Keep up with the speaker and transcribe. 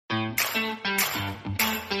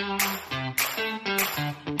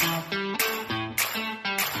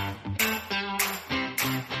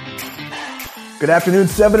Good afternoon,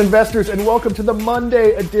 Seven Investors, and welcome to the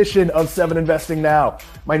Monday edition of Seven Investing Now.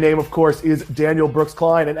 My name, of course, is Daniel Brooks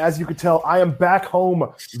Klein, and as you can tell, I am back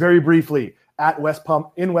home very briefly at West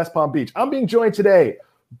Palm Beach. I'm being joined today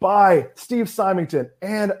by Steve Symington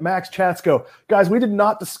and Max Chatsko. Guys, we did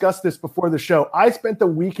not discuss this before the show. I spent the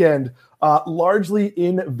weekend largely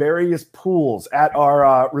in various pools at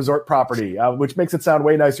our resort property, which makes it sound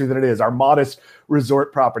way nicer than it is, our modest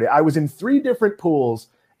resort property. I was in 3 different pools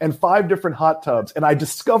and 5 different hot tubs, and I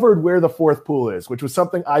discovered where the 4th pool is, which was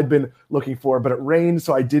something I'd been looking for, but it rained,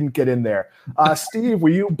 so I didn't get in there. Steve, were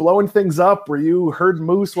you blowing things up? Were you herding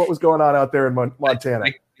moose? What was going on out there in Montana?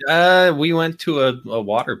 We went to a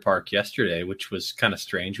water park yesterday, which was kind of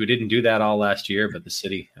strange. We didn't do that all last year, but the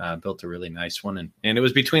city built a really nice one, and it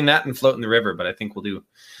was between that and floating the river, but I think we'll do the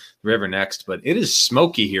river next. But it is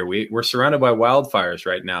smoky here. We're surrounded by wildfires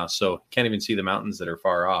right now, so can't even see the mountains that are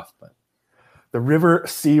far off, but the river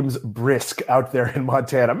seems brisk out there in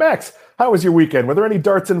Montana. Max, how was your weekend? Were there any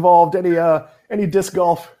darts involved? Any disc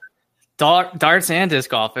golf? Darts and disc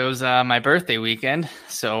golf. It was my birthday weekend,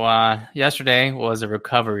 so yesterday was a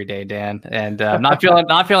recovery day, Dan, and not feeling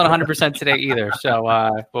 100% today either. So,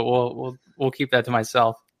 but we'll keep that to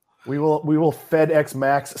myself. We will FedEx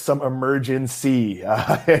Max some emergency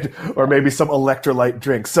or maybe some electrolyte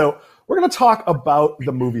drink. So we're going to talk about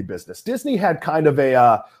the movie business. Disney had kind of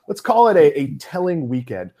let's call it a telling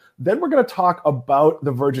weekend. Then we're going to talk about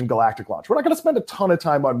the Virgin Galactic launch. We're not going to spend a ton of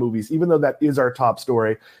time on movies, even though that is our top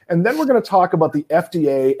story. And then we're going to talk about the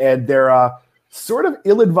FDA and their sort of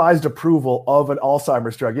ill-advised approval of an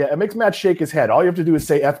Alzheimer's drug. Yeah, it makes Matt shake his head. All you have to do is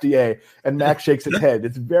say FDA, and Max shakes his head.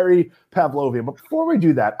 It's very Pavlovian. But before we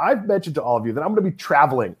do that, I've mentioned to all of you that I'm going to be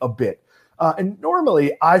traveling a bit. And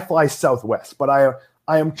normally I fly Southwest, but I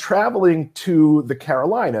am traveling to the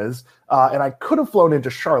Carolinas, and I could have flown into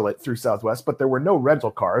Charlotte through Southwest, but there were no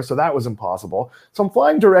rental cars, so that was impossible. So I'm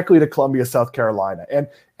flying directly to Columbia, South Carolina. And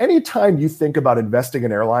anytime you think about investing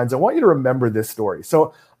in airlines, I want you to remember this story.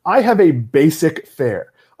 So I have a basic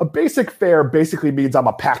fare. A basic fare basically means I'm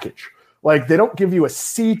a package. Like, they don't give you a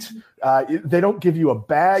seat. They don't give you a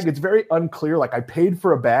bag. It's very unclear. Like, I paid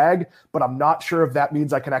for a bag, but I'm not sure if that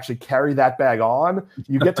means I can actually carry that bag on.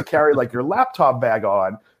 You get to carry like your laptop bag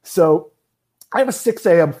on. So I have a 6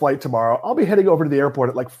 a.m. flight tomorrow. I'll be heading over to the airport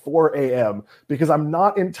at like 4 a.m. because I'm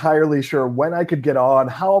not entirely sure when I could get on,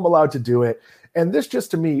 how I'm allowed to do it. And this,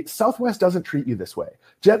 just to me, Southwest doesn't treat you this way.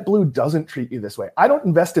 JetBlue doesn't treat you this way. I don't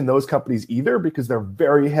invest in those companies either because they're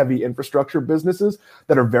very heavy infrastructure businesses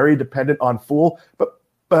that are very dependent on fuel.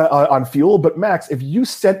 But Max, if you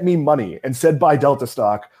sent me money and said buy Delta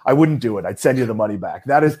stock, I wouldn't do it. I'd send you the money back.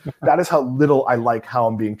 That is how little I like how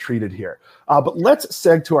I'm being treated here. But let's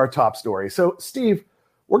seg to our top story. So, Steve,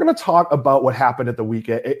 we're going to talk about what happened at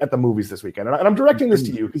the movies this weekend. And I'm directing this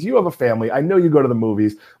to you because you have a family. I know you go to the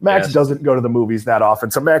movies. Max doesn't go to the movies that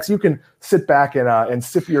often. So, Max, you can sit back and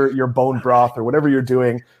sip your bone broth or whatever you're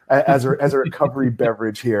doing as a recovery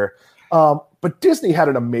beverage here. But Disney had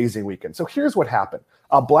an amazing weekend. So here's what happened.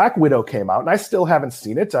 Black Widow came out, and I still haven't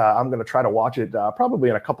seen it. I'm going to try to watch it probably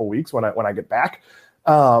in a couple weeks when I get back.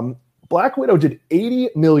 Black Widow did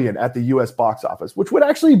 $80 million at the U.S. box office, which would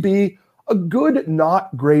actually be a good,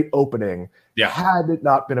 not great opening had it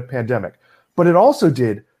not been a pandemic. But it also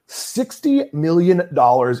did $60 million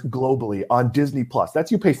globally on Disney Plus.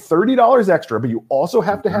 That's, you pay $30 extra, but you also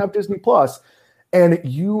have to have Disney Plus. And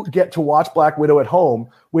you get to watch Black Widow at home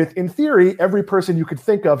with, in theory, every person you could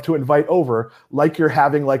think of to invite over, like you're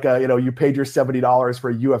having you paid your $70 for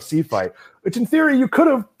a UFC fight, which in theory you could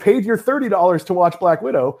have paid your $30 to watch Black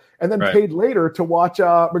Widow and then paid later to watch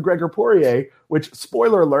McGregor-Poirier, which,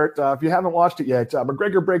 spoiler alert, if you haven't watched it yet,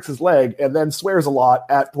 McGregor breaks his leg and then swears a lot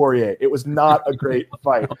at Poirier. It was not a great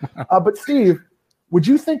fight. But Steve, would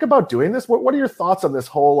you think about doing this? What are your thoughts on this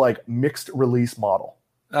whole mixed release model?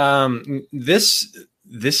 This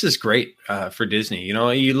is great for Disney. You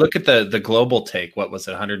know, you look at the global take. What was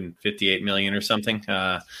it, 158 million or something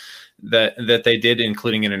that they did,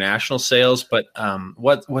 including international sales. But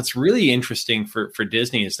what's really interesting for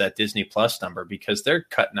Disney is that Disney Plus number, because they're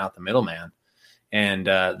cutting out the middleman, and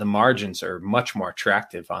the margins are much more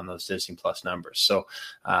attractive on those Disney Plus numbers. So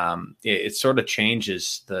it sort of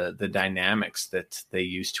changes the dynamics that they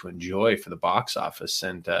used to enjoy for the box office.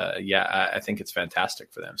 And I think it's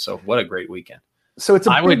fantastic for them. So what a great weekend. So it's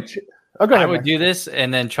I would do this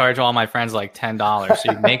and then charge all my friends like $10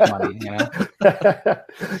 so you make money, you know?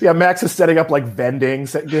 Yeah, Max is setting up vending.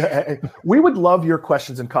 We would love your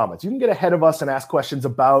questions and comments. You can get ahead of us and ask questions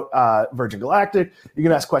about Virgin Galactic. You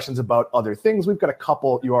can ask questions about other things. We've got a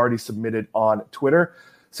couple you already submitted on Twitter.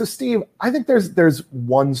 So, Steve, I think there's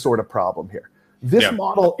one sort of problem here. This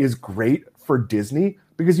model is great for Disney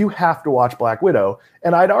because you have to watch Black Widow.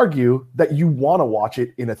 And I'd argue that you want to watch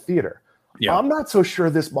it in a theater. Yeah. I'm not so sure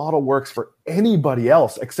this model works for anybody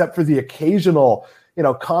else except for the occasional,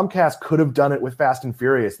 Comcast could have done it with Fast and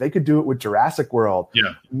Furious. They could do it with Jurassic World.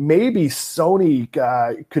 Yeah. Maybe Sony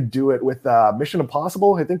could do it with Mission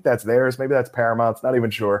Impossible. I think that's theirs. Maybe that's Paramount's. Not even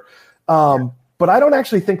sure. But I don't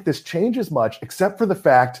actually think this changes much except for the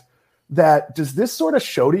fact that does this sort of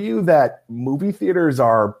show to you that movie theaters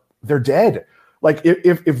they're dead? Like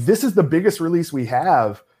if this is the biggest release we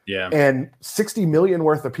have, and 60 million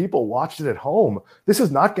worth of people watched it at home, this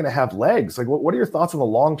is not going to have legs. Like, what are your thoughts on the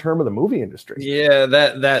long term of the movie industry? Yeah,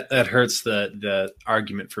 that hurts the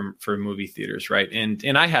argument for movie theaters, right?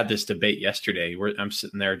 And I had this debate yesterday where I'm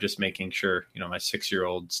sitting there just making sure my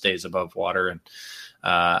 6-year-old stays above water, and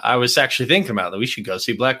I was actually thinking about that we should go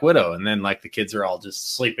see Black Widow, and then like the kids are all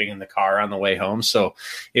just sleeping in the car on the way home, so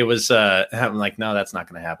it was I'm like, no, that's not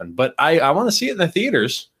going to happen. But I want to see it in the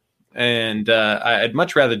theaters. And I'd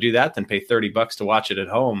much rather do that than pay $30 to watch it at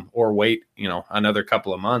home or wait, another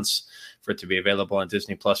couple of months for it to be available on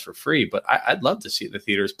Disney Plus for free. But I'd love to see it in the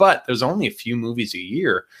theaters. But there's only a few movies a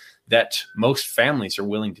year that most families are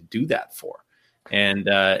willing to do that for. And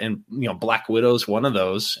Black Widow's one of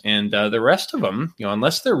those. And the rest of them,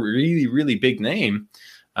 unless they're really, really big name,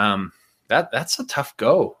 that's a tough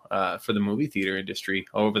go for the movie theater industry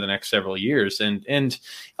over the next several years. And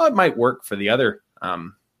it might work for the other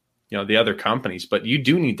the other companies, but you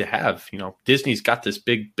do need to have, Disney's got this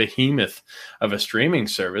big behemoth of a streaming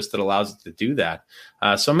service that allows it to do that.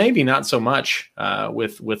 So maybe not so much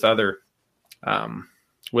with other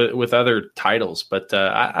titles, but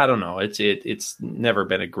I don't know. It's never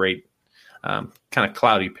been a great kind of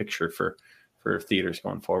cloudy picture for theaters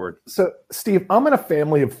going forward. So Steve, I'm in a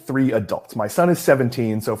family of 3 adults. My son is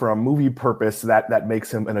 17. So for a movie purpose, that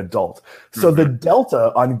makes him an adult. So the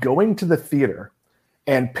delta on going to the theater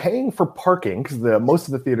and paying for parking, because most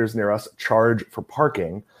of the theaters near us charge for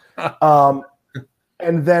parking, and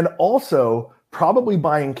then also probably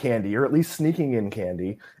buying candy or at least sneaking in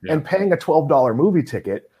candy and paying a $12 movie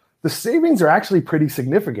ticket, the savings are actually pretty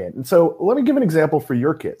significant. And so let me give an example for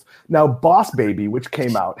your kids. Now, Boss Baby, which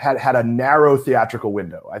came out, had a narrow theatrical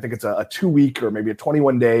window. I think it's a 2-week or maybe a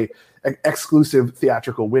 21-day exclusive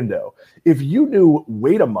theatrical window. If you knew,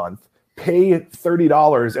 wait a month, pay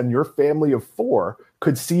 $30 and your family of 4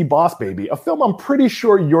 could see Boss Baby, a film I'm pretty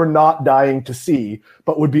sure you're not dying to see,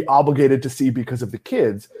 but would be obligated to see because of the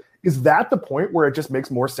kids. Is that the point where it just makes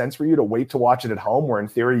more sense for you to wait to watch it at home, where in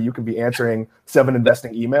theory you can be answering 7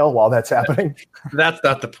 Investing email while that's happening? That's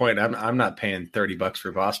not the point. I'm not paying $30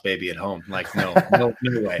 for Boss Baby at home. Like, no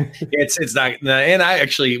way. It's not.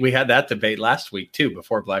 And we had that debate last week too,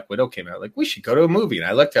 before Black Widow came out. Like, we should go to a movie. And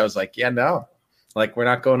I was like, yeah, no, like we're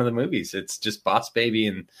not going to the movies. It's just Boss Baby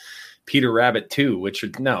and Peter Rabbit 2, which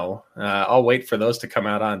I'll wait for those to come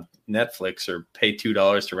out on Netflix or pay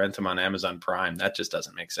 $2 to rent them on Amazon Prime. That just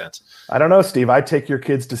doesn't make sense. I don't know, Steve. I'd take your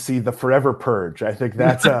kids to see The Forever Purge. I think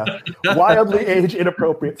that's wildly age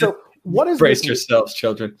inappropriate. So what is brace yourselves,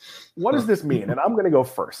 children? What does this mean? And I'm going to go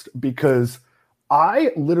first because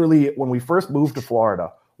I literally, when we first moved to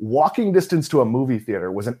Florida, walking distance to a movie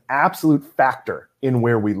theater was an absolute factor in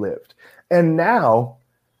where we lived. And now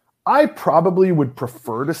I probably would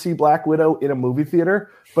prefer to see Black Widow in a movie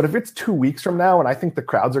theater, but if it's 2 weeks from now and I think the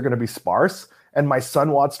crowds are going to be sparse and my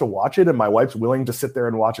son wants to watch it and my wife's willing to sit there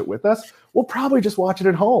and watch it with us, we'll probably just watch it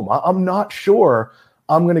at home. I'm not sure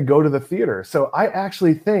I'm going to go to the theater. So I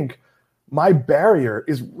actually think my barrier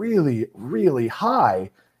is really, really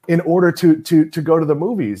high in order to go to the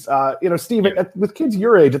movies. Steve, with kids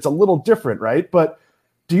your age, it's a little different, right? But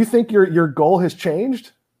do you think your goal has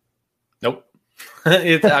changed? Nope.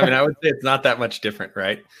 I would say it's not that much different,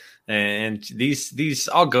 right? And these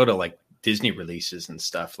all go to like Disney releases and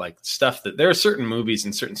stuff that there are certain movies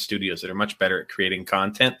and certain studios that are much better at creating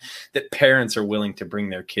content that parents are willing to bring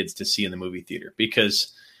their kids to see in the movie theater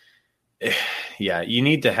because you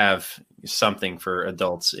need to have something for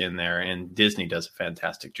adults in there, and Disney does a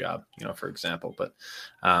fantastic job, for example, but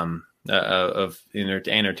of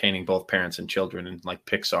entertaining both parents and children, and like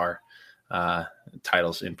Pixar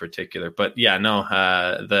titles in particular. But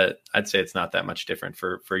I'd say it's not that much different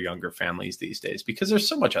for younger families these days because there's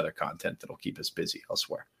so much other content that'll keep us busy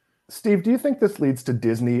elsewhere. Steve, do you think this leads to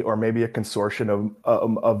Disney or maybe a consortium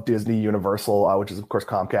of Disney, Universal, which is of course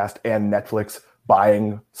Comcast, and Netflix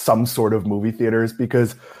buying some sort of movie theaters?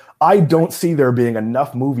 Because I don't see there being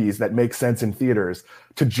enough movies that make sense in theaters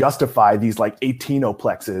to justify these like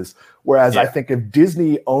 18-oplexes. Whereas I think if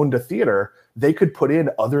Disney owned a theater, they could put in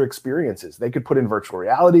other experiences. They could put in virtual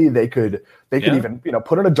reality. They could even,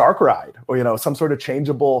 put in a dark ride or, some sort of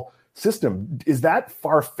changeable system. Is that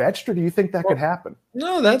far-fetched, or do you think that could happen?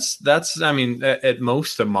 No, that's I mean, at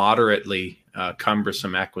most a moderately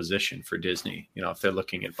cumbersome acquisition for Disney. If they're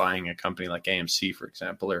looking at buying a company like AMC, for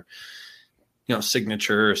example, or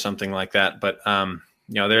Signature or something like that. But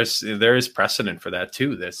there is precedent for that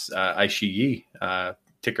too. This Aishiji,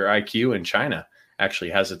 ticker IQ in China,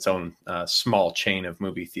 actually has its own small chain of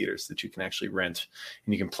movie theaters that you can actually rent,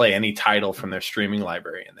 and you can play any title from their streaming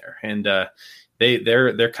library in there. And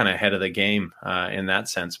they're kind of ahead of the game in that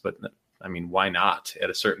sense. But I mean, why not at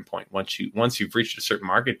a certain point? Once you've reached a certain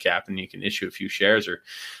market cap and you can issue a few shares, or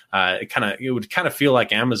it would kind of feel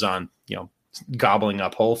like Amazon, gobbling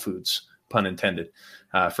up Whole Foods, pun intended,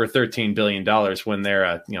 for $13 billion when they're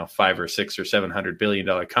a $500 or $600 or $700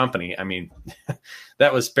 billion company. I mean,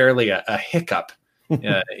 that was barely a hiccup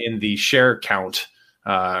in the share count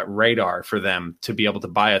radar for them to be able to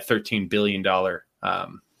buy a $13 billion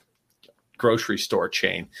grocery store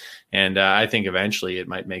chain. And I think eventually it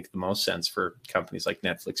might make the most sense for companies like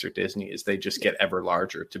Netflix or Disney, as they just get ever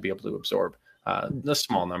larger, to be able to absorb a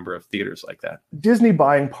small number of theaters like that. Disney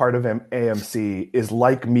buying part of AMC is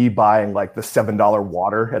like me buying like the $7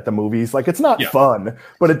 water at the movies. Like, it's not fun,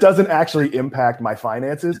 but it doesn't actually impact my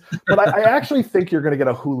finances. But I actually think you're going to get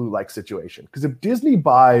a Hulu-like situation, because if Disney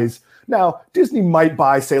buys, now Disney might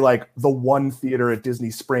buy, say, like the one theater at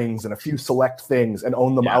Disney Springs and a few select things and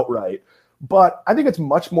own them outright. But I think it's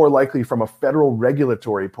much more likely from a federal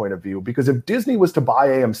regulatory point of view, because if Disney was to buy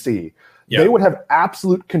AMC, they would have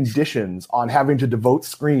absolute conditions on having to devote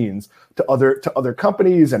screens to other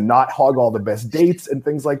companies and not hog all the best dates and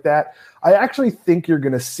things like that. I actually think you're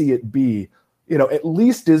going to see it be, at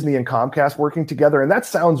least Disney and Comcast working together. And that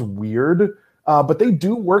sounds weird, but they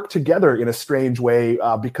do work together in a strange way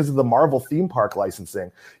because of the Marvel theme park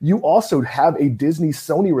licensing. You also have a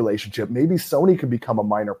Disney-Sony relationship. Maybe Sony could become a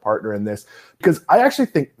minor partner in this, because I actually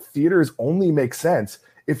think theaters only make sense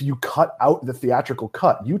if you cut out the theatrical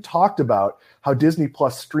cut. You talked about how Disney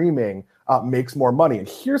Plus streaming makes more money, and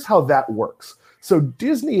here's how that works. So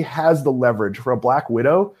Disney has the leverage for a Black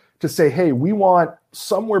Widow to say, hey, we want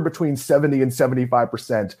somewhere between 70 and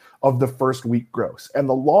 75% of the first week gross. And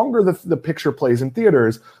the longer the picture plays in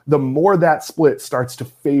theaters, the more that split starts to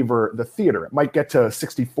favor the theater. It might get to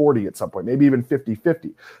 60-40 at some point, maybe even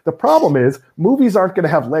 50-50. The problem is movies aren't going to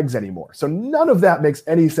have legs anymore. So none of that makes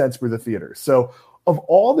any sense for the theaters. So of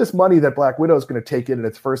all this money that Black Widow is going to take in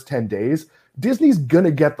its first 10 days, Disney's going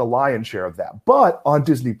to get the lion's share of that. But on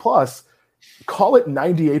Disney Plus, call it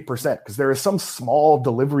 98%, because there is some small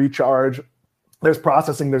delivery charge. There's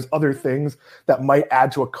processing, there's other things that might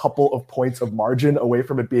add to a couple of points of margin away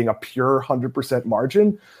from it being a pure 100%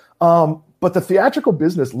 margin. But the theatrical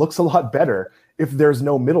business looks a lot better if there's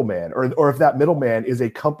no middleman, or if that middleman is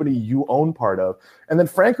a company you own part of. And then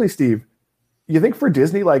frankly, Steve, you think for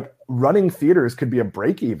Disney, like, running theaters could be a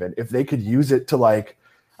break even if they could use it to, like,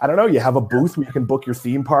 I don't know, you have a booth where you can book your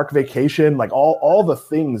theme park vacation, like all the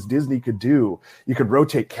things Disney could do. You could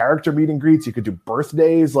rotate character meet and greets. You could do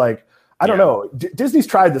birthdays. Like, I don't know. Disney's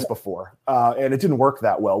tried this before, and it didn't work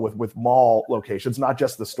that well with mall locations, not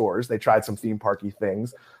just the stores. They tried some theme parky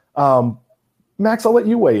things. Max, I'll let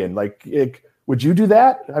you weigh in. Like, would you do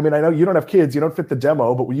that? I mean, I know you don't have kids, you don't fit the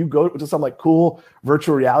demo, but will you go to some like cool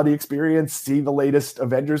virtual reality experience, see the latest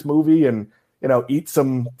Avengers movie, and eat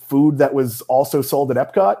some food that was also sold at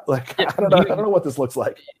Epcot? Like, I don't know what this looks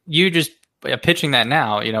like. You just pitching that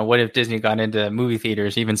now. What if Disney got into movie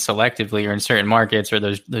theaters even selectively, or in certain markets, or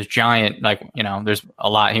those giant, like, there's a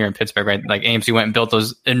lot here in Pittsburgh, right? Like AMC went and built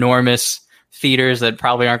those enormous theaters that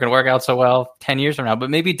probably aren't going to work out so well 10 years from now, but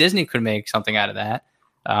maybe Disney could make something out of that.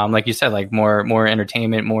 Like you said, like more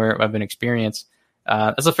entertainment, more of an experience.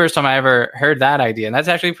 That's the first time I ever heard that idea, and that's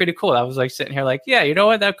actually pretty cool. I was like sitting here like, yeah, you know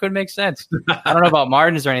what, that could make sense. I don't know about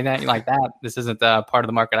margins or anything like that. This isn't the part of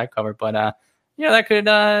the market I cover, but that could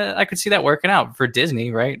I could see that working out for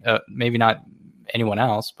Disney, right? Maybe not anyone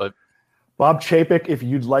else, but Bob Chapek, if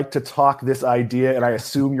you'd like to talk this idea, and I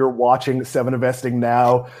assume you're watching 7 Investing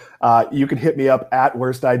now, you can hit me up at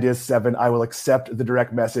Worst Ideas 7. I will accept the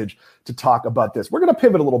direct message to talk about this. We're going to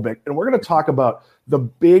pivot a little bit, and we're going to talk about the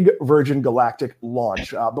big Virgin Galactic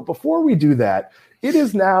launch. But before we do that, it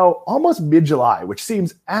is now almost mid-July, which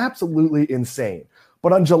seems absolutely insane.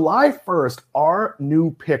 But on July 1st, our new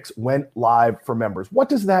picks went live for members. What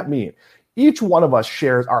does that mean? Each one of us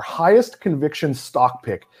shares our highest conviction stock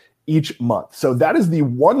pick each month. So that is the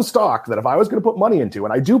one stock that if I was going to put money into,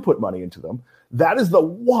 and I do put money into them, that is the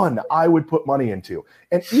one I would put money into.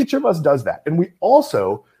 And each of us does that. And we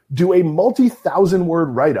also do a multi-thousand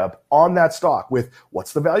word write-up on that stock with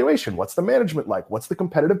what's the valuation, what's the management like, what's the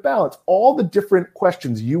competitive balance, all the different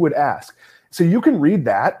questions you would ask. So you can read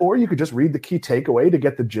that, or you could just read the key takeaway to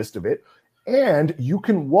get the gist of it. And you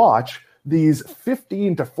can watch these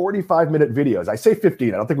 15 to 45-minute videos. I say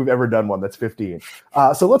 15. I don't think we've ever done one that's 15.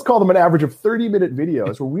 So let's call them an average of 30-minute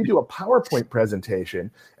videos where we do a PowerPoint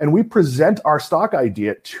presentation and we present our stock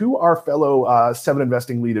idea to our fellow 7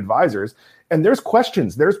 Investing lead advisors. And there's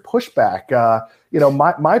questions, there's pushback.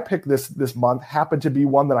 My pick this month happened to be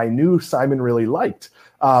one that I knew Simon really liked.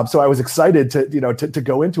 So I was excited to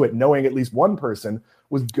go into it knowing at least one person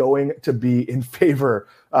was going to be in favor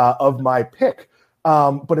of my pick.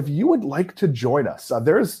 But if you would like to join us,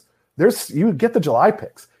 you get the July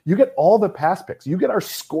picks, you get all the past picks, you get our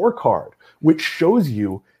scorecard, which shows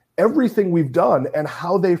you everything we've done and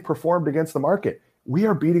how they've performed against the market. We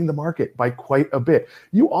are beating the market by quite a bit.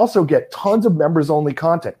 You also get tons of members only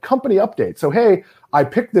content, company updates. So, hey, I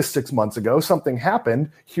picked this 6 months ago, something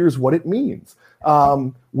happened, here's what it means.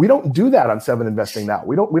 We don't do that on 7 Investing Now.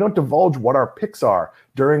 We don't divulge what our picks are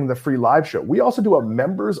during the free live show. We also do a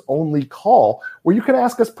members only call where you can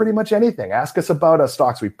ask us pretty much anything. Ask us about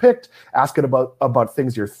stocks we picked, ask it about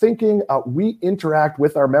things you're thinking. We interact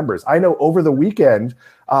with our members. I know over the weekend,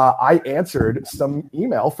 I answered some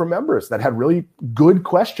email from members that had really good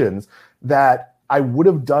questions that I would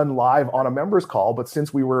have done live on a members call, but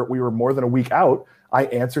since we were more than a week out, I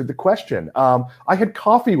answered the question. I had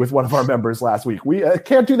coffee with one of our members last week. We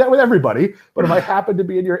can't do that with everybody, but if I happen to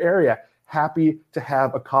be in your area, happy to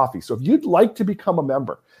have a coffee. So if you'd like to become a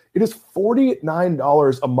member, it is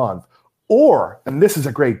 $49 a month, or, and this is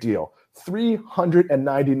a great deal,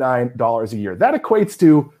 $399 a year. That equates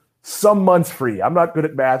to some months free. I'm not good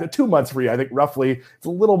at math. 2 months free, I think roughly. It's a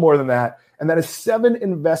little more than that. And that is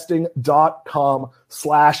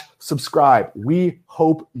 7investing.com/subscribe. We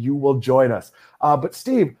hope you will join us. But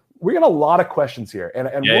Steve, we got a lot of questions here, and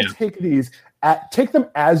we'll take these, take them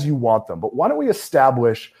as you want them. But why don't we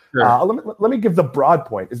establish, let me give the broad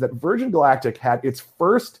point, is that Virgin Galactic had its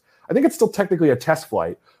first, I think it's still technically a test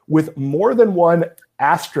flight, with more than one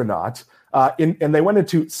astronaut, and they went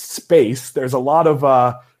into space. There's a lot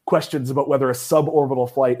of questions about whether a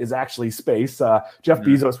suborbital flight is actually space. Jeff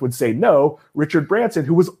Bezos would say no. Richard Branson,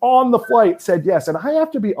 who was on the flight, said yes. And I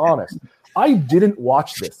have to be honest, I didn't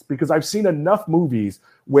watch this because I've seen enough movies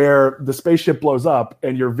where the spaceship blows up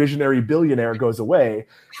and your visionary billionaire goes away.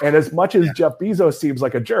 And as much as Jeff Bezos seems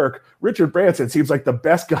like a jerk, Richard Branson seems like the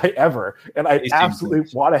best guy ever. And I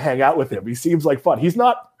absolutely want to hang out with him. He seems like fun. He's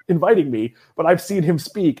not inviting me, but I've seen him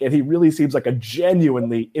speak and he really seems like a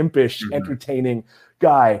genuinely impish, entertaining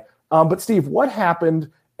guy. But Steve, what happened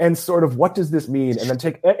and sort of what does this mean? And then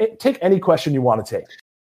take any question you want to take.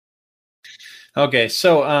 Okay,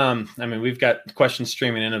 so we've got questions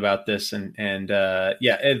streaming in about this,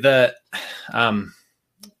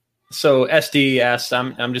 so SD asked,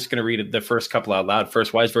 I'm just going to read the first couple out loud.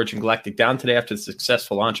 First, why is Virgin Galactic down today after the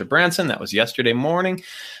successful launch of Branson? That was yesterday morning.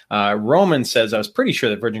 Roman says, I was pretty sure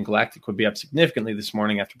that Virgin Galactic would be up significantly this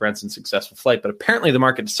morning after Branson's successful flight, but apparently the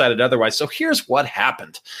market decided otherwise. So here's what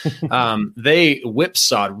happened. They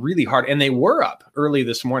whipsawed really hard, and they were up early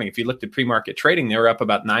this morning. If you looked at pre-market trading, they were up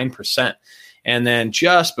about 9%. And then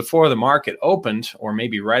just before the market opened, or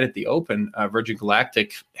maybe right at the open, Virgin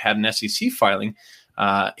Galactic had an SEC filing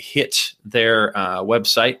hit their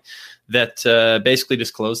website that basically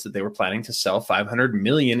disclosed that they were planning to sell 500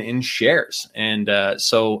 million in shares. And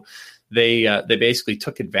so they basically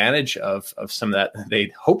took advantage of some of that.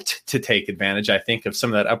 They hoped to take advantage, I think, of some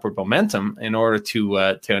of that upward momentum in order to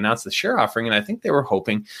announce the share offering. And I think they were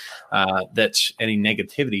hoping that any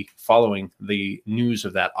negativity following the news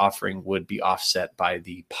of that offering would be offset by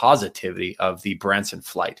the positivity of the Branson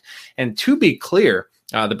flight. And to be clear,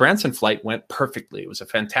 the Branson flight went perfectly. It was a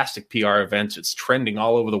fantastic PR event. It's trending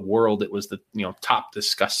all over the world. It was the top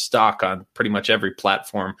discussed stock on pretty much every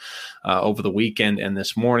platform over the weekend and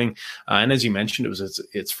this morning. And as you mentioned, it was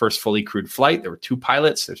its first fully crewed flight. There were 2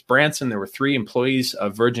 pilots. There's Branson. There were 3 employees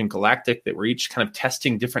of Virgin Galactic that were each kind of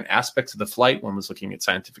testing different aspects of the flight. One was looking at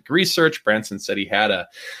scientific research. Branson said he had a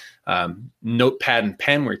notepad and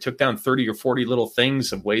pen where he took down 30 or 40 little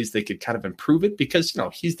things of ways they could kind of improve it because,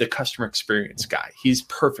 he's the customer experience guy. He's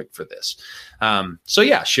perfect for this.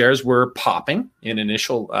 Shares were popping in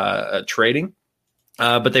initial trading,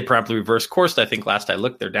 but they promptly reversed course. I think last I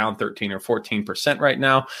looked, they're down 13 or 14% right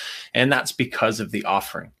now. And that's because of the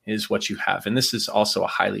offering is what you have. And this is also a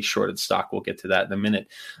highly shorted stock. We'll get to that in a minute.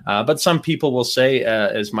 But some people will say,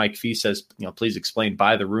 as Mike Fee says, please explain,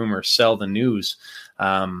 buy the rumor, sell the news.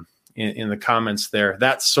 In the comments there,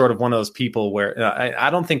 that's sort of one of those people where I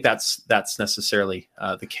don't think that's necessarily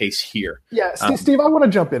the case here. Yeah, Steve, I want to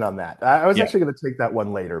jump in on that. I was actually going to take that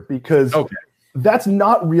one later because that's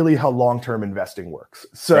not really how long-term investing works.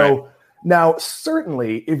 So Now,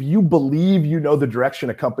 certainly, if you believe you know the direction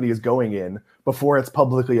a company is going in before it's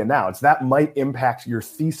publicly announced, that might impact your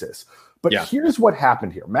thesis. But here's what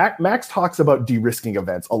happened here. Max talks about de-risking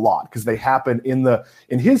events a lot because they happen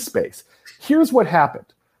in his space. Here's what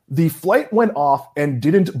happened. The flight went off and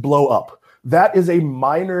didn't blow up. That is a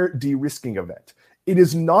minor de-risking event. It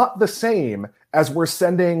is not the same as we're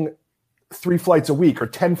sending 3 flights a week or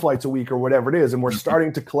 10 flights a week or whatever it is, and we're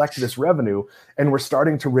starting to collect this revenue and we're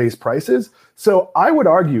starting to raise prices. So I would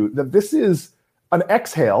argue that this is an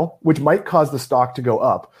exhale, which might cause the stock to go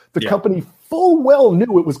up. The company full well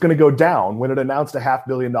knew it was going to go down when it announced a $500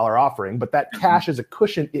 million offering, but that cash is a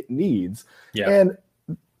cushion it needs. And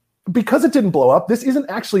because it didn't blow up, this isn't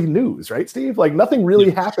actually news, right, Steve? Like nothing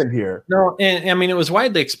really happened here. No, and I mean, it was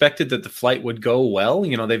widely expected that the flight would go well.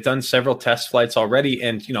 You know, they've done several test flights already,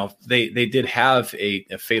 and, you know, they did have a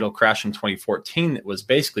fatal crash in 2014 that was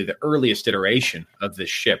basically the earliest iteration of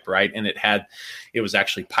this ship, right? And it was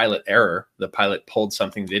actually pilot error. The pilot pulled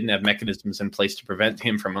something, didn't have mechanisms in place to prevent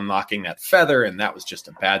him from unlocking that feather, and that was just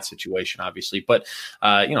a bad situation, obviously. But,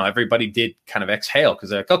 you know, everybody did kind of exhale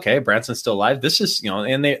because they're like, okay, Branson's still alive. This is, you know,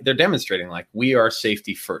 and they're demonstrating like we are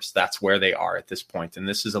safety first. That's where they are at this point. And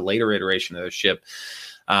this is a later iteration of the ship.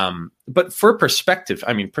 But for perspective,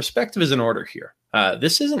 I mean, perspective is in order here.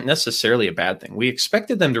 This isn't necessarily a bad thing. We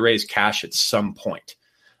expected them to raise cash at some point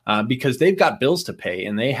because they've got bills to pay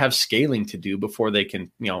and they have scaling to do before they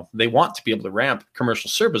can, you know, they want to be able to ramp commercial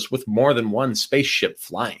service with more than one spaceship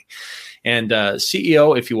flying. And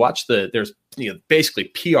CEO, if you watch there's basically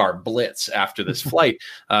PR blitz after this flight.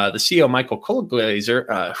 The CEO, Michael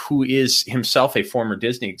Colglazer, who is himself a former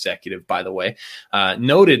Disney executive, by the way,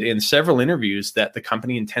 noted in several interviews that the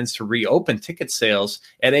company intends to reopen ticket sales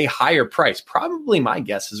at a higher price. Probably my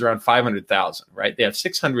guess is around 500,000, right? They have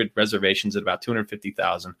 600 reservations at about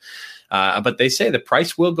 250,000. But they say the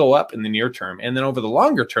price will go up in the near term. And then over the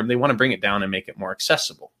longer term, they want to bring it down and make it more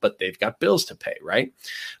accessible. But they've got bills to pay, right?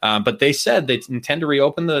 But they said they intend to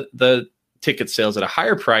reopen the ticket sales at a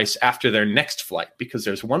higher price after their next flight, because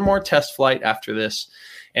there's one more test flight after this.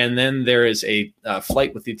 And then there is a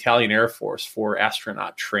flight with the Italian Air Force for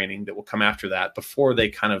astronaut training that will come after that before they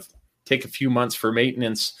kind of take a few months for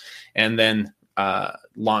maintenance and then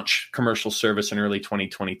launch commercial service in early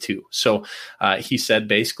 2022. So he said,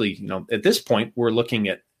 basically, you know, at this point, we're looking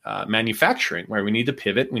at manufacturing where we need to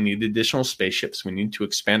pivot. We need additional spaceships. We need to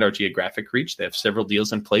expand our geographic reach. They have several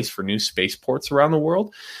deals in place for new spaceports around the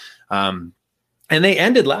world. And they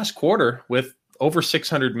ended last quarter with over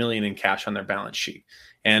 600 million in cash on their balance sheet.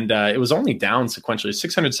 And it was only down sequentially.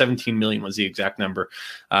 617 million was the exact number.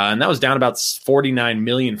 And that was down about 49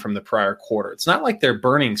 million from the prior quarter. It's not like they're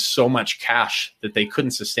burning so much cash that they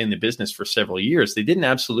couldn't sustain the business for several years. They didn't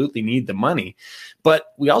absolutely need the money.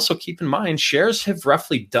 But we also keep in mind shares have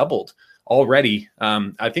roughly doubled already.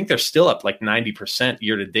 I think they're still up like 90%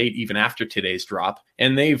 year to date, even after today's drop.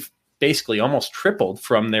 And they've basically almost tripled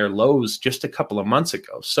from their lows just a couple of months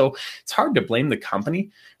ago. So it's hard to blame the company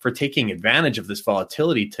for taking advantage of this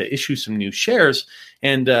volatility to issue some new shares.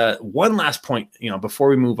 And one last point, you know, before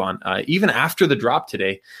we move on, even after the drop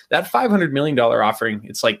today, that $500 million offering,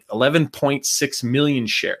 it's like 11.6 million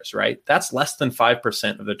shares, right? That's less than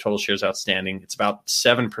 5% of their total shares outstanding. It's about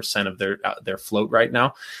 7% of their float right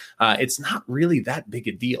now. It's not really that big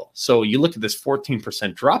a deal. So you look at this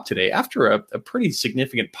 14% drop today after a pretty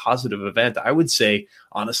significant positive event. I would say,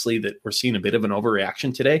 honestly, that we're seeing a bit of an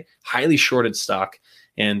overreaction today, highly shorted stock.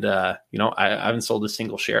 And, you know, I haven't sold a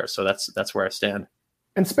single share. So that's where I stand.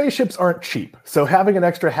 And spaceships aren't cheap. So having an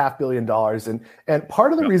extra $500 million and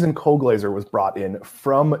part of the reason Colglazer was brought in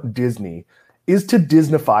from Disney is to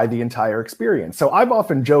Disneyfy the entire experience. So I've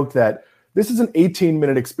often joked that this is an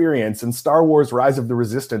 18-minute experience and Star Wars Rise of the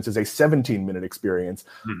Resistance is a 17-minute experience.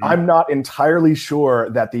 Mm-hmm. I'm not entirely sure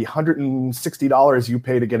that the $160 you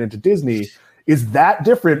pay to get into Disney is that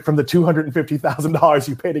different from the $250,000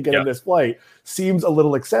 you pay to get in this flight. Seems a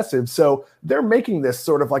little excessive. So they're making this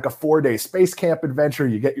sort of like a 4-day space camp adventure.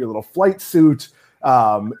 You get your little flight suit.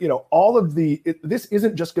 You know, all of this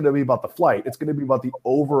isn't just going to be about the flight. It's going to be about the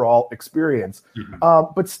overall experience.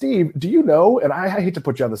 Mm-hmm. But Steve, do you know, and I hate to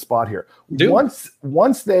put you on the spot here.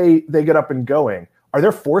 Once they get up and going, are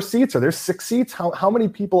there 4 seats? Are there 6 seats? How many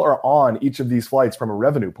people are on each of these flights from a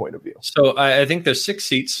revenue point of view? So I think there's 6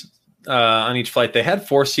 seats on each flight. They had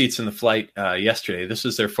 4 seats in the flight yesterday. This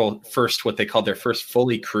was their first, what they called their first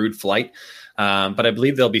fully crewed flight. But I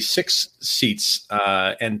believe there'll be 6 seats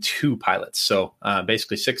and 2 pilots. So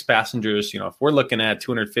basically 6 passengers. You know, if we're looking at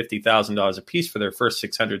 $250,000 a piece for their first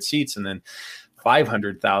 600 seats, and then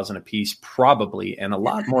 500,000 a piece, probably, and a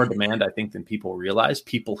lot more demand, I think, than people realize.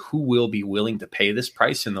 People who will be willing to pay this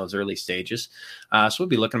price in those early stages. So we'll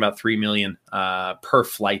be looking about $3 million per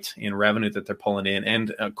flight in revenue that they're pulling in.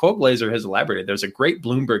 And Cole Glazer has elaborated. There's a great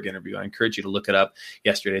Bloomberg interview. I encourage you to look it up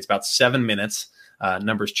yesterday. It's about 7 minutes.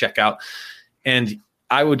 Numbers check out. And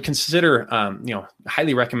I would consider,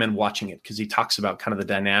 highly recommend watching it because he talks about kind of the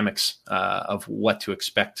dynamics of what to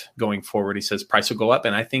expect going forward. He says price will go up,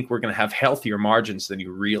 and I think we're going to have healthier margins than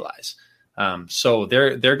you realize. So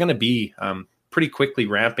they're going to be pretty quickly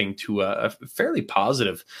ramping to a fairly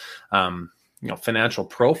positive, financial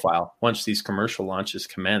profile once these commercial launches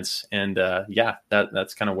commence. And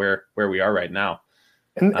that's kind of where we are right now.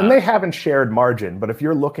 And they haven't shared margin, but if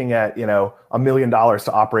you're looking at, $1 million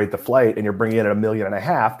to operate the flight and you're bringing in $1.5 million,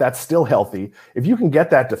 that's still healthy. If you can get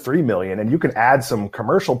that to $3 million and you can add some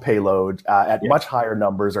commercial payload at much higher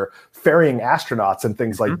numbers or ferrying astronauts and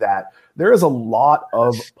things like that, there is a lot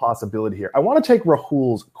of possibility here. I want to take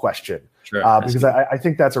Rahul's question because I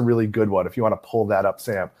think that's a really good one. If you want to pull that up,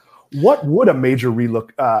 Sam. What would a major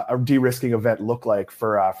de-risking event look like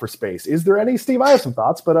for space? Is there any? Steve, I have some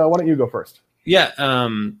thoughts, but why don't you go first? Yeah,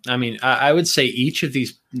 I would say each of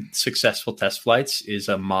these successful test flights is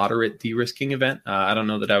a moderate de-risking event. I don't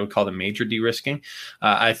know that I would call them major de-risking.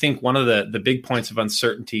 I think one of the big points of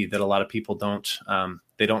uncertainty that a lot of people don't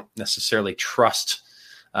necessarily trust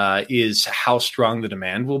is how strong the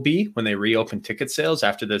demand will be when they reopen ticket sales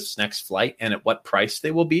after this next flight and at what price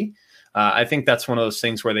they will be. I think that's one of those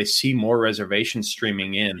things where they see more reservations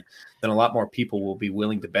streaming in, then a lot more people will be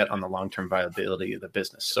willing to bet on the long-term viability of the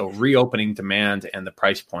business. So reopening demand and the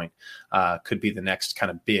price point could be the next kind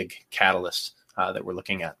of big catalyst that we're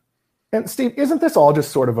looking at. And Steve, isn't this all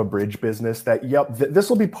just sort of a bridge business that, this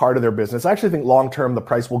will be part of their business? I actually think long-term the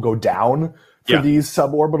price will go down for these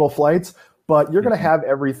suborbital flights, but you're going to have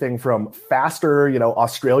everything from faster,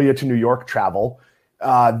 Australia to New York travel.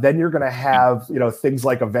 Then you're going to have, things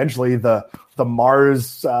like eventually the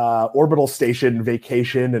Mars orbital station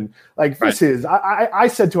vacation. And this is, I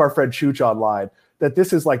said to our friend Chooch online that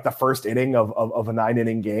this is like the first inning of a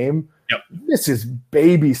 9-inning game. Yep. This is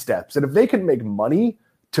baby steps. And if they can make money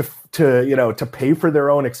to pay for their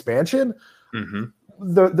own expansion,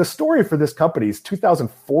 the story for this company is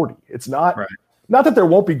 2040. It's not, not that there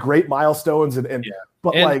won't be great milestones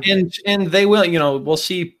but they will, we'll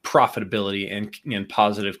see profitability and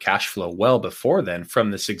positive cash flow well before then from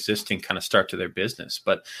this existing kind of start to their business.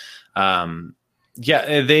 But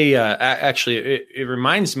they actually, it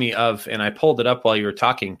reminds me of, and I pulled it up while you were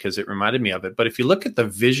talking because it reminded me of it. But if you look at the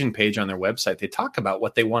vision page on their website, they talk about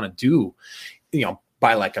what they want to do,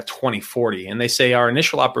 by like a 2040. And they say our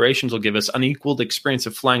initial operations will give us unequaled experience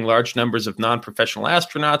of flying large numbers of non-professional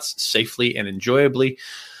astronauts safely and enjoyably.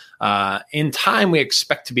 In time, we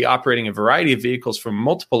expect to be operating a variety of vehicles from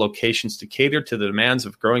multiple locations to cater to the demands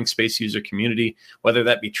of growing space user community, whether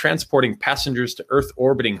that be transporting passengers to Earth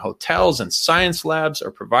orbiting hotels and science labs or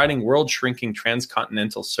providing world shrinking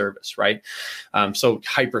transcontinental service, right? So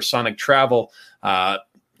hypersonic travel,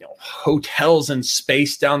 hotels in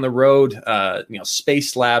space down the road,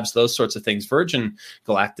 space labs, those sorts of things. Virgin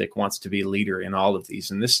Galactic wants to be a leader in all of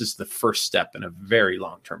these. And this is the first step in a very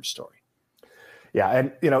long-term story.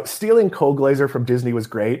 Yeah, and stealing Cole Glazer from Disney was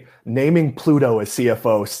great. Naming Pluto as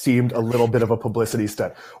CFO seemed a little bit of a publicity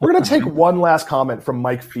stunt. We're going to take one last comment from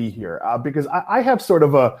Mike Fee here because I have sort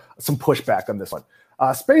of some pushback on this one.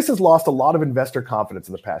 Space has lost a lot of investor confidence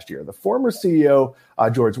in the past year. The former CEO,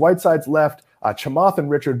 George Whiteside's left. Chamath and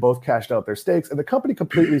Richard both cashed out their stakes, and the company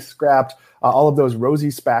completely scrapped all of those rosy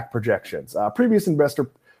SPAC projections. Previous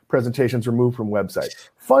investor presentations removed from website.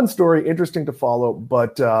 Fun story, interesting to follow,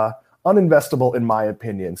 but uninvestable in my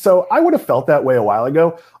opinion. So I would have felt that way a while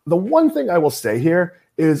ago. The one thing I will say here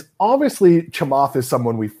is obviously Chamath is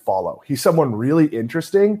someone we follow. He's someone really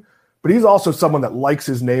interesting, but he's also someone that likes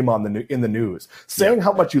his name in the news. Saying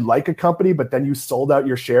how much you like a company, but then you sold out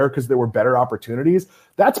your share because there were better opportunities,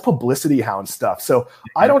 that's publicity hound stuff. So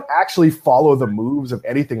I don't actually follow the moves of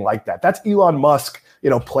anything like that. That's Elon Musk,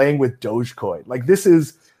 playing with Dogecoin. Like this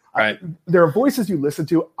is, right. There are voices you listen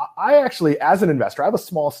to. I actually, as an investor, I have a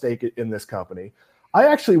small stake in this company. I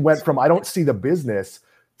actually went from, I don't see the business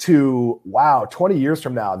to, wow, 20 years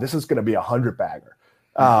from now, this is going to be 100-bagger.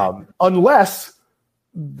 Unless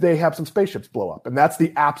they have some spaceships blow up, and that's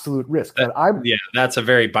the absolute risk. But that's a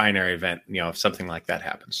very binary event, if something like that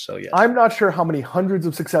happens. So yeah, I'm not sure how many hundreds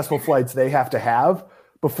of successful flights they have to have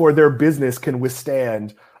before their business can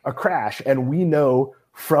withstand a crash. And we know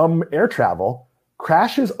from air travel,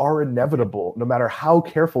 crashes are inevitable, no matter how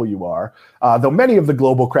careful you are. Though many of the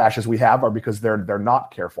global crashes we have are because they're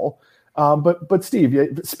not careful. But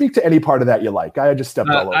Steve, speak to any part of that you like. I just stepped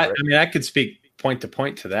all over it. I mean, I could speak point to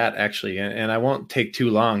point to that actually, and I won't take too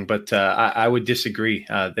long, but I would disagree.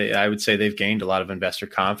 I would say they've gained a lot of investor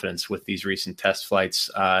confidence with these recent test flights.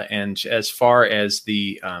 And as far as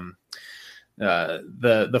the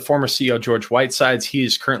former CEO, George Whitesides, he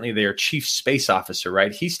is currently their chief space officer,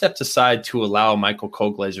 right? He stepped aside to allow Michael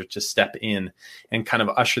Koglaser to step in and kind of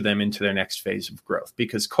usher them into their next phase of growth,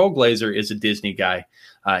 because Koglaser is a Disney guy.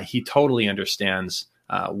 He totally understands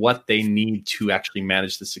what they need to actually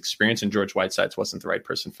manage this experience, and George Whitesides wasn't the right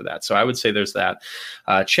person for that. So I would say there's that.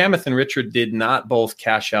 Chamath and Richard did not both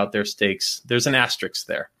cash out their stakes. There's an asterisk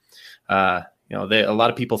there. A lot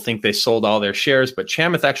of people think they sold all their shares, but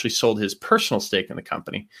Chamath actually sold his personal stake in the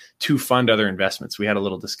company to fund other investments. We had a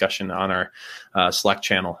little discussion on our Slack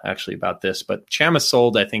channel actually about this, but Chamath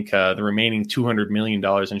sold, I think, the remaining $200 million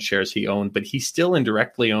in shares he owned, but he still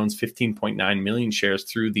indirectly owns 15.9 million shares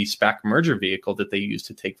through the SPAC merger vehicle that they used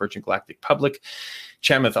to take Virgin Galactic public.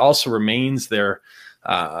 Chamath also remains their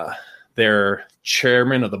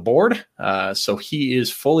chairman of the board, so he is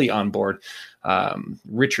fully on board.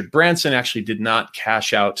 Richard Branson actually did not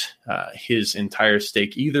cash out his entire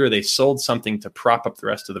stake either. They sold something to prop up the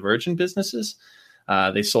rest of the Virgin businesses.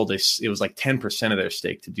 They sold it was like 10% of their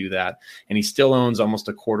stake to do that. And he still owns almost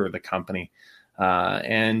a quarter of the company.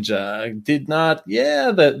 Did not,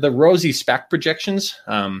 the rosy SPAC projections.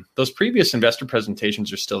 Those previous investor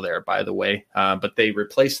presentations are still there, by the way, but they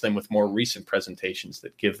replaced them with more recent presentations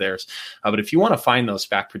that give theirs. But if you want to find those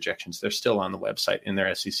SPAC projections, they're still on the website in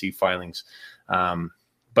their SEC filings.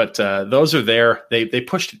 But those are there. They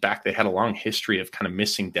pushed it back. They had a long history of kind of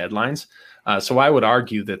missing deadlines. So I would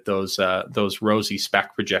argue that those rosy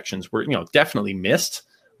SPAC projections were, definitely missed.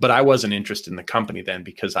 But I wasn't interested in the company then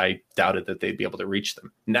because I doubted that they'd be able to reach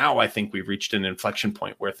them. Now I think we've reached an inflection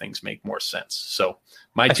point where things make more sense. So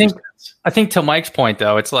I think to Mike's point,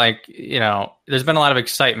 though, it's like, there's been a lot of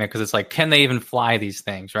excitement because it's like, can they even fly these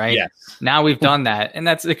things, right? Yes. Now we've done that. And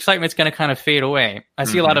that's excitement's going to kind of fade away. I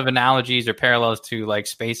see a lot of analogies or parallels to like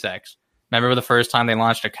SpaceX. Remember the first time they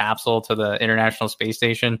launched a capsule to the International Space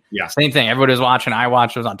Station? Yeah. Same thing. Everybody was watching. I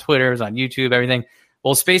watched. It was on Twitter. It was on YouTube, everything.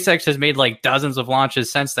 Well, SpaceX has made like dozens of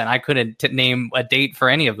launches since then. I couldn't name a date for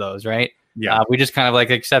any of those, right? Yeah. We just kind of like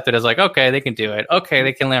accepted as like, okay, they can do it. Okay,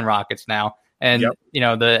 they can land rockets now. And,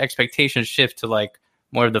 the expectations shift to like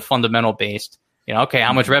more of the fundamental based, okay,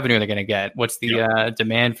 how much revenue are they going to get? What's the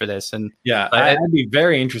demand for this? And I'd be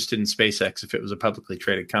very interested in SpaceX if it was a publicly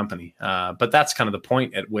traded company. But that's kind of the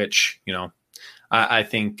point at which, I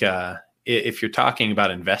think if you're talking about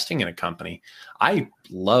investing in a company, I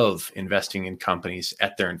love investing in companies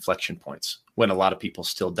at their inflection points when a lot of people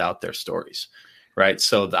still doubt their stories, right?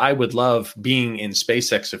 So I would love being in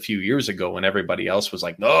SpaceX a few years ago when everybody else was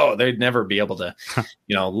like, no, they'd never be able to,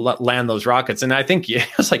 land those rockets. And I think it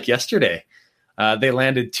was like yesterday, they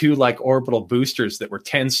landed 2 like orbital boosters that were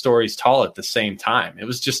 10 stories tall at the same time. It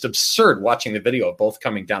was just absurd watching the video of both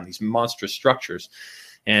coming down, these monstrous structures.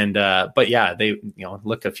 And, they,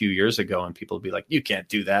 look a few years ago and people would be like, you can't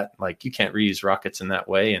do that. Like you can't reuse rockets in that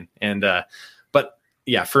way.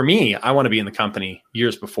 For me, I want to be in the company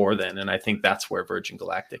years before then. And I think that's where Virgin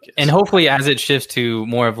Galactic is. And hopefully as it shifts to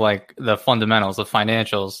more of like the fundamentals, the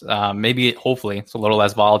financials, hopefully it's a little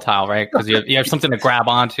less volatile, right? Because you have something to grab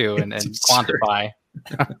onto and quantify.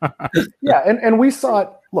 And we saw it.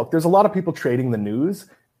 Look, there's a lot of people trading the news.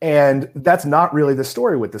 And that's not really the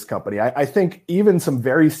story with this company. I think even some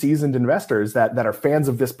very seasoned investors that are fans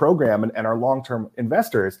of this program and are long-term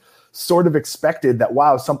investors sort of expected that,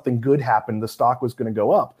 wow, something good happened. The stock was going to go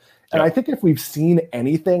up. And I think if we've seen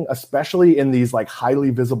anything, especially in these like highly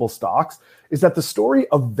visible stocks, is that the story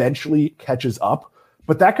eventually catches up,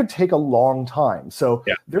 but that could take a long time. So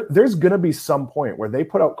there's going to be some point where they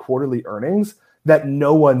put out quarterly earnings that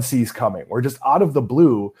no one sees coming. Or just out of the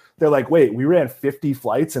blue, they're like, wait, we ran 50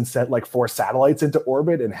 flights and sent like 4 satellites into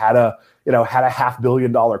orbit and had a $500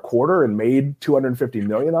 million quarter and made 250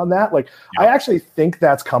 million on that. I actually think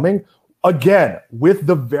that's coming, again, with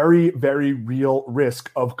the very, very real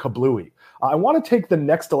risk of kablooey. I want to take the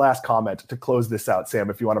next to last comment to close this out, Sam,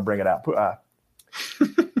 if you want to bring it up.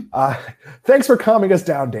 Thanks for calming us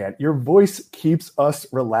down, Dan. Your voice keeps us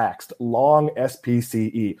relaxed. Long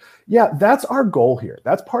SPCE. Yeah, that's our goal here.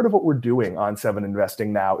 That's part of what we're doing on 7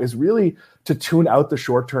 Investing now is really to tune out the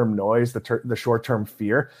short-term noise, the short-term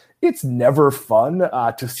fear. It's never fun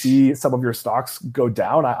to see some of your stocks go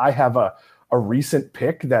down. I have a recent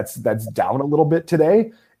pick that's down a little bit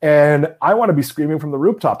today, and I want to be screaming from the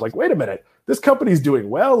rooftop like, wait a minute, this company's doing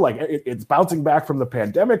well. Like it's bouncing back from the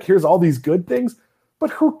pandemic. Here's all these good things. but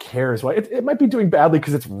who cares? Why it might be doing badly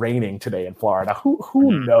because it's raining today in Florida.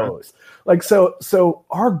 Who knows? Like, so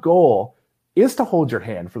our goal is to hold your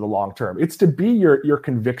hand for the long term. It's to be your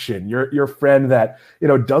conviction, your friend that,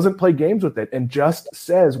 doesn't play games with it and just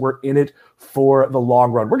says we're in it for the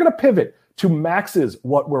long run. We're going to pivot to Max's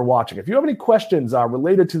What We're Watching. If you have any questions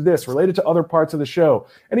related to this, related to other parts of the show,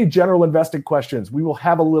 any general investing questions, we will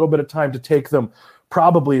have a little bit of time to take them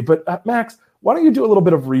probably. But Max, why don't you do a little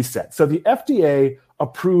bit of reset? So the FDA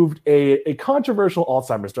approved a controversial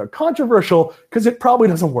Alzheimer's drug. Controversial because it probably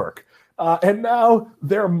doesn't work. And now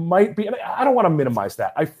there might be, and I don't want to minimize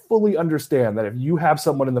that. I fully understand that if you have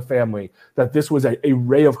someone in the family, that this was a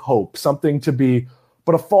ray of hope, something to be,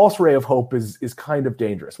 but a false ray of hope is kind of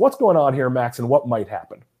dangerous. What's going on here, Max, and what might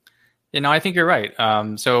happen? I think you're right.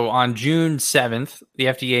 So on June 7th, the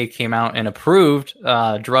FDA came out and approved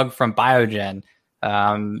a drug from Biogen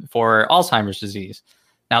for Alzheimer's disease.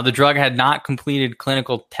 Now, the drug had not completed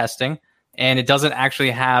clinical testing, and it doesn't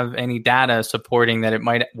actually have any data supporting that it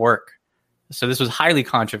might work. So this was highly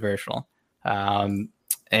controversial.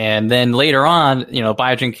 And then later on,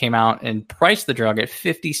 Biogen came out and priced the drug at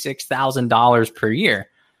 $56,000 per year.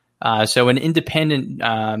 So an independent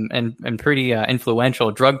and pretty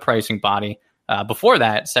influential drug pricing body before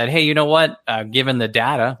that said, hey, you know what? Given the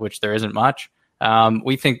data, which there isn't much,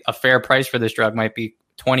 we think a fair price for this drug might be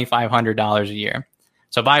 $2,500 a year.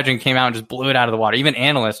 So Biogen came out and just blew it out of the water. Even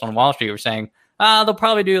analysts on Wall Street were saying, they'll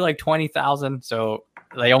probably do like 20,000. So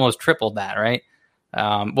they almost tripled that, right?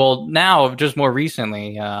 Well, now, just more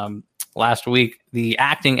recently, last week, the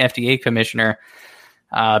acting FDA commissioner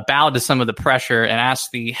bowed to some of the pressure and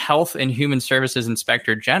asked the Health and Human Services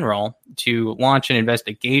Inspector General to launch an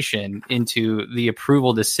investigation into the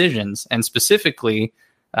approval decisions. And specifically,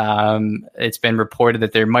 it's been reported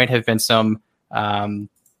that there might have been some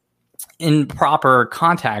improper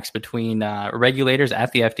contacts between regulators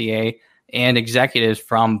at the FDA and executives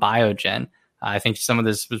from Biogen. I think some of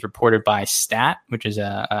this was reported by Stat, which is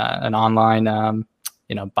an online,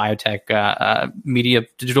 biotech media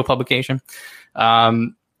digital publication.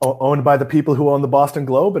 Owned by the people who own the Boston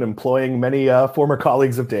Globe and employing many former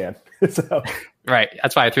colleagues of Dan. So. Right.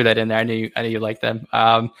 That's why I threw that in there. I knew you liked them.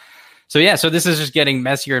 So this is just getting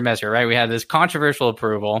messier and messier, right? We had this controversial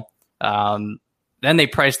approval. Then they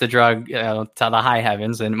priced the drug to the high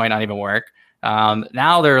heavens and it might not even work.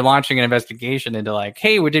 Now they're launching an investigation into like,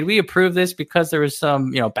 hey, did we approve this because there was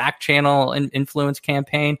some, back channel influence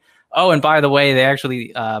campaign? Oh, and by the way, they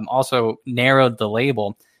actually also narrowed the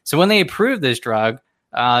label. So when they approved this drug,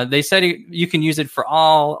 they said you can use it for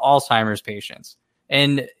all Alzheimer's patients.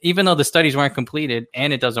 And even though the studies weren't completed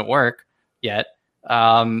and it doesn't work yet,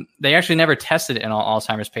 they actually never tested it in all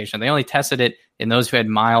Alzheimer's patients. They only tested it in those who had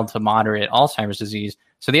mild to moderate Alzheimer's disease.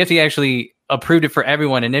 So the FDA actually approved it for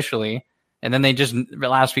everyone initially. And then they just,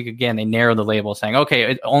 last week again, they narrowed the label saying,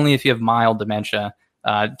 okay, only if you have mild dementia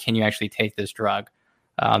can you actually take this drug.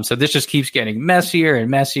 So this just keeps getting messier and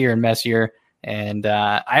messier and messier. And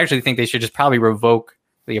I actually think they should just probably revoke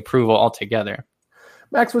the approval altogether.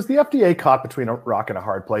 Max, was the FDA caught between a rock and a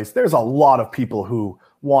hard place? There's a lot of people who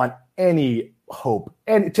want any hope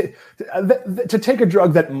and to take a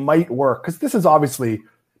drug that might work, because this is obviously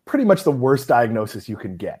pretty much the worst diagnosis you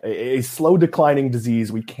can get, a slow declining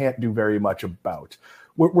disease we can't do very much about.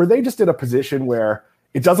 Were they just in a position where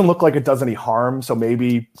it doesn't look like it does any harm, so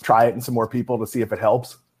maybe try it in some more people to see if it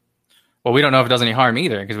helps? Well, we don't know if it does any harm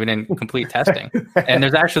either because we didn't complete testing. And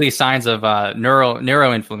there's actually signs of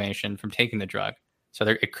neuroinflammation from taking the drug. So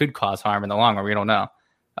it could cause harm in the long run. We don't know.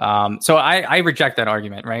 So I reject that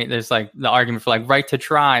argument, right? There's like the argument for like right to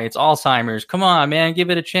try. It's Alzheimer's. Come on, man, give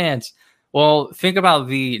it a chance. Well, think about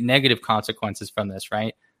the negative consequences from this,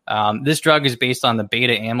 right? This drug is based on the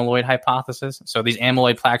beta amyloid hypothesis. So these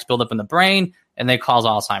amyloid plaques build up in the brain and they cause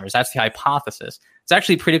Alzheimer's. That's the hypothesis. It's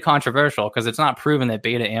actually pretty controversial because it's not proven that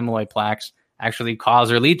beta amyloid plaques actually cause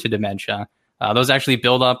or lead to dementia. Those actually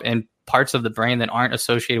build up in parts of the brain that aren't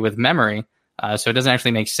associated with memory. So it doesn't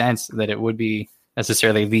actually make sense that it would be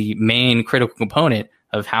necessarily the main critical component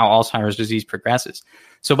of how Alzheimer's disease progresses.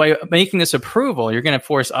 So by making this approval, you're going to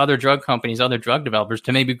force other drug companies, other drug developers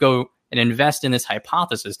to maybe go and invest in this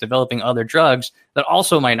hypothesis, developing other drugs that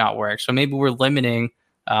also might not work. So maybe we're limiting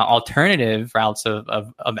alternative routes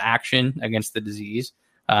of action against the disease.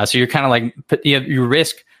 So you're kind of like, you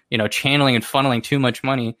risk, channeling and funneling too much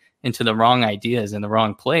money into the wrong ideas and the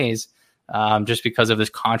wrong plays just because of this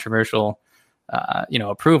controversial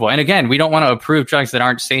approval. And again, we don't want to approve drugs that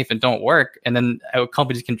aren't safe and don't work, and then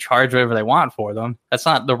companies can charge whatever they want for them. That's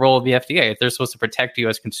not the role of the FDA. They're supposed to protect you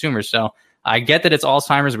as consumers. So I get that it's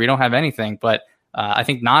Alzheimer's, we don't have anything, but I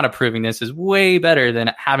think not approving this is way better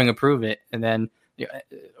than having approved it and then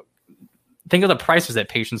think of the prices that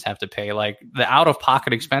patients have to pay. Like the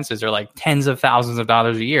out-of-pocket expenses are like tens of thousands of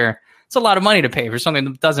dollars a year. It's a lot of money to pay for something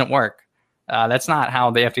that doesn't work. That's not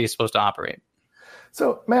how the FDA is supposed to operate.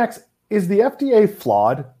 So, Max, is the FDA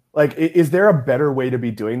flawed? Like, is there a better way to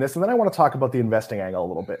be doing this? And then I want to talk about the investing angle a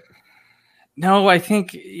little bit. No, I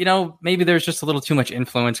think, maybe there's just a little too much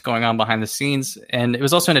influence going on behind the scenes. And it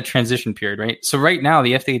was also in a transition period, right? So right now,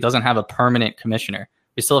 the FDA doesn't have a permanent commissioner.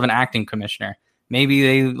 We still have an acting commissioner. Maybe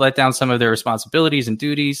they let down some of their responsibilities and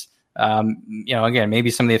duties. Again,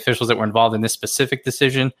 maybe some of the officials that were involved in this specific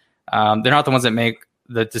decision, they're not the ones that make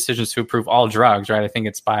the decisions to approve all drugs, right? I think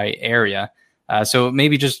it's by area. So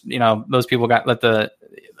maybe just, those people that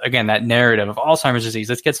narrative of Alzheimer's disease,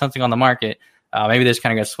 let's get something on the market. Maybe this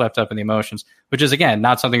kind of got swept up in the emotions, which is, again,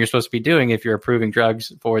 not something you're supposed to be doing if you're approving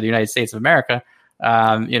drugs for the United States of America.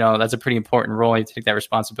 That's a pretty important role. You take that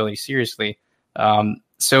responsibility seriously.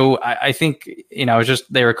 So I think, it's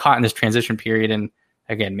just they were caught in this transition period. And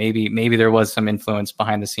again, maybe there was some influence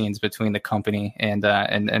behind the scenes between the company and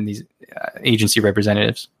these agency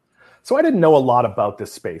representatives. So I didn't know a lot about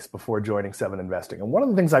this space before joining Seven Investing. And one of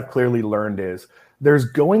the things I've clearly learned is there's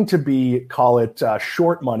going to be, call it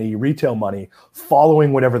short money, retail money,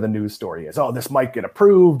 following whatever the news story is. Oh, this might get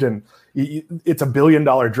approved and it's $1 billion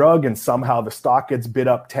drug and somehow the stock gets bid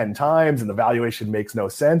up 10 times and the valuation makes no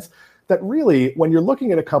sense. That really, when you're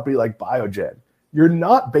looking at a company like Biogen, you're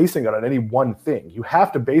not basing it on any one thing. You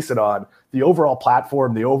have to base it on the overall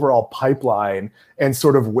platform, the overall pipeline, and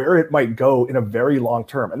sort of where it might go in a very long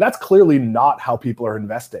term. And that's clearly not how people are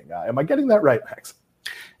investing. Am I getting that right, Max?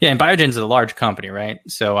 Yeah, and Biogen's a large company, right?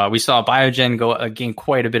 So we saw Biogen gain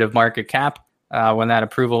quite a bit of market cap when that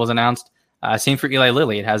approval was announced. Same for Eli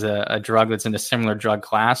Lilly. It has a drug that's in a similar drug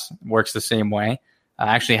class, works the same way,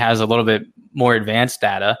 actually has a little bit more advanced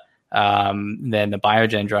data than the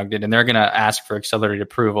Biogen drug did. And they're going to ask for accelerated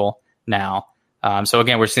approval now. So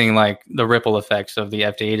again, we're seeing like the ripple effects of the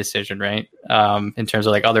FDA decision, right? In terms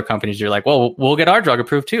of like other companies, you're like, well, we'll get our drug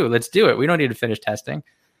approved too. Let's do it. We don't need to finish testing.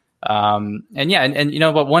 But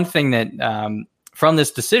one thing that from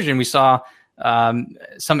this decision, we saw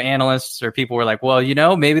some analysts or people were like, well,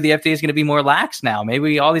 maybe the FDA is going to be more lax now.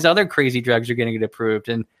 Maybe all these other crazy drugs are going to get approved.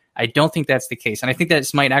 And I don't think that's the case. And I think that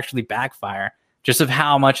this might actually backfire just of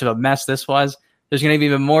how much of a mess this was. There's going to be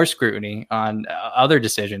even more scrutiny on other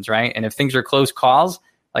decisions, right? And if things are close calls,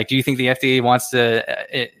 like, do you think the FDA wants to,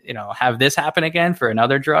 have this happen again for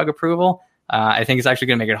another drug approval? I think it's actually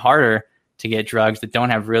going to make it harder to get drugs that don't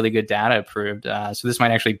have really good data approved. So this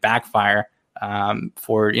might actually backfire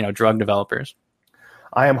for drug developers.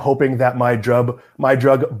 I am hoping that my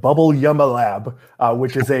drug Bubble Yum Lab,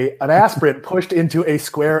 which is an aspirin pushed into a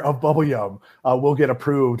square of bubble yum, will get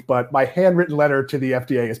approved. But my handwritten letter to the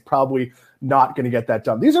FDA is probably not going to get that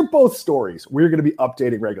done. These are both stories we're going to be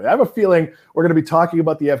updating regularly. I have a feeling we're going to be talking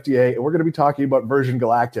about the FDA and we're going to be talking about version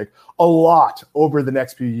Galactic a lot over the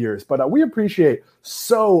next few years. But we appreciate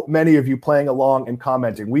so many of you playing along and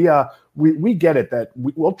commenting. We get it that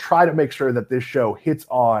we'll try to make sure that this show hits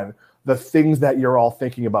on the things that you're all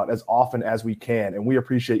thinking about as often as we can. And we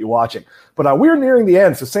appreciate you watching. But we're nearing the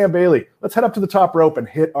end. So Sam Bailey, let's head up to the top rope and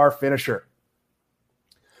hit our finisher.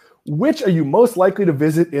 Which are you most likely to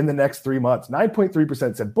visit in the next 3 months?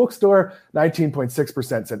 9.3% said bookstore,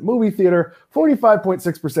 19.6% said movie theater,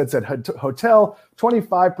 45.6% said hotel,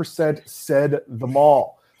 25% said the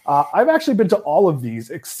mall. I've actually been to all of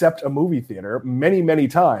these except a movie theater many, many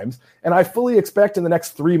times. And I fully expect in the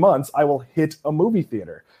next 3 months, I will hit a movie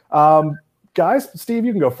theater. Guys, Steve,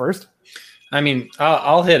 you can go first. I mean,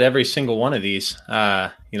 I'll hit every single one of these,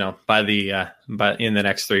 but in the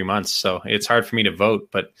next 3 months. So it's hard for me to vote,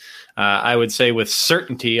 but I would say with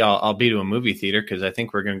certainty, I'll be to a movie theater because I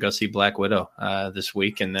think we're going to go see Black Widow this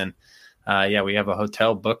week. And then, we have a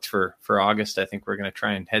hotel booked for August. I think we're going to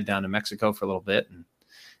try and head down to Mexico for a little bit.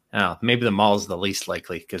 And maybe the mall is the least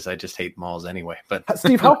likely because I just hate malls anyway. But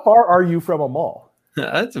Steve, how far are you from a mall?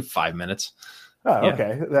 That's 5 minutes. Oh,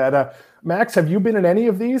 okay. Yeah. Max, have you been in any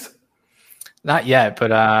of these? Not yet,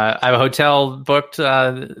 but I have a hotel booked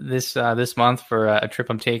this month for a trip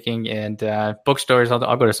I'm taking, and bookstores.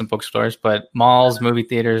 I'll go to some bookstores, but malls, movie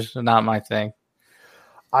theaters, are not my thing.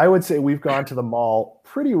 I would say we've gone to the mall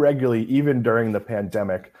pretty regularly, even during the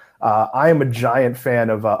pandemic. I am a giant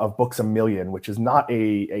fan of Books A Million, which is not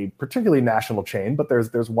a particularly national chain, but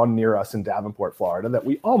there's one near us in Davenport, Florida, that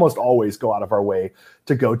we almost always go out of our way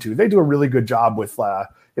to go to. They do a really good job with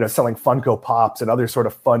selling Funko Pops and other sort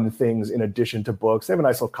of fun things in addition to books. They have a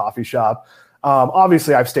nice little coffee shop.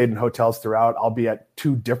 Obviously, I've stayed in hotels throughout. I'll be at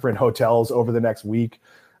 2 different hotels over the next week.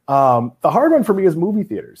 The hard one for me is movie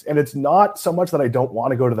theaters. And it's not so much that I don't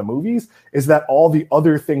want to go to the movies, is that all the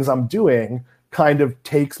other things I'm doing kind of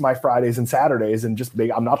takes my Fridays and Saturdays, and just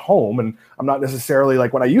I'm not home, and I'm not necessarily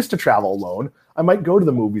like when I used to travel alone, I might go to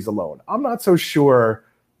the movies alone. I'm not so sure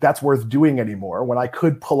that's worth doing anymore when I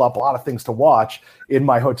could pull up a lot of things to watch in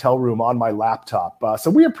my hotel room on my laptop. So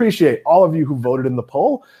we appreciate all of you who voted in the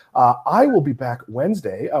poll. I will be back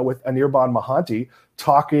Wednesday with Anirban Mahanti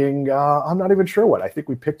talking, I'm not even sure what. I think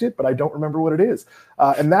we picked it, but I don't remember what it is.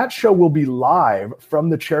 And that show will be live from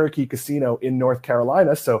the Cherokee Casino in North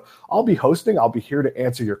Carolina. So I'll be hosting. I'll be here to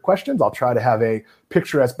answer your questions. I'll try to have a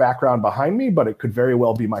picturesque background behind me, but it could very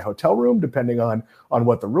well be my hotel room, depending on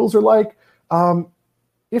what the rules are like.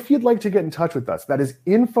 If you'd like to get in touch with us, that is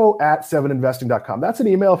info@7investing.com. That's an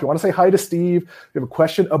email. If you want to say hi to Steve, if you have a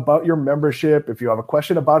question about your membership, if you have a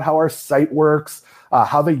question about how our site works,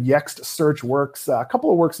 how the Yext search works, a couple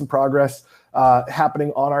of works in progress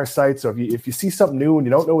happening on our site. So if you see something new and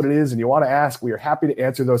you don't know what it is and you want to ask, we are happy to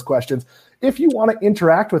answer those questions. If you want to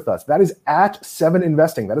interact with us, that is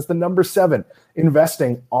 @7investing. That is the number 7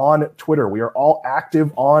 investing on Twitter. We are all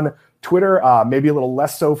active on Twitter, maybe a little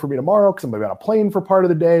less so for me tomorrow because I'm going to be on a plane for part of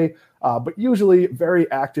the day, but usually very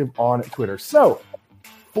active on Twitter. So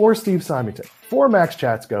for Steve Symington, for Max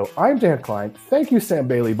Chatsko, I'm Dan Klein. Thank you, Sam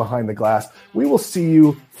Bailey, behind the glass. We will see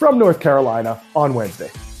you from North Carolina on Wednesday.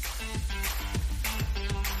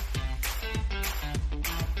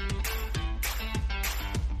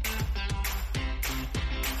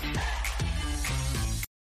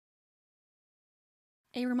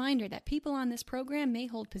 A reminder that people on this program may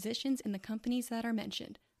hold positions in the companies that are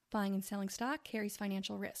mentioned. Buying and selling stock carries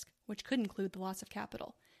financial risk, which could include the loss of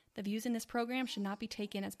capital. The views in this program should not be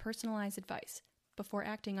taken as personalized advice. Before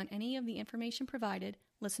acting on any of the information provided,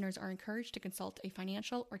 listeners are encouraged to consult a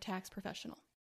financial or tax professional.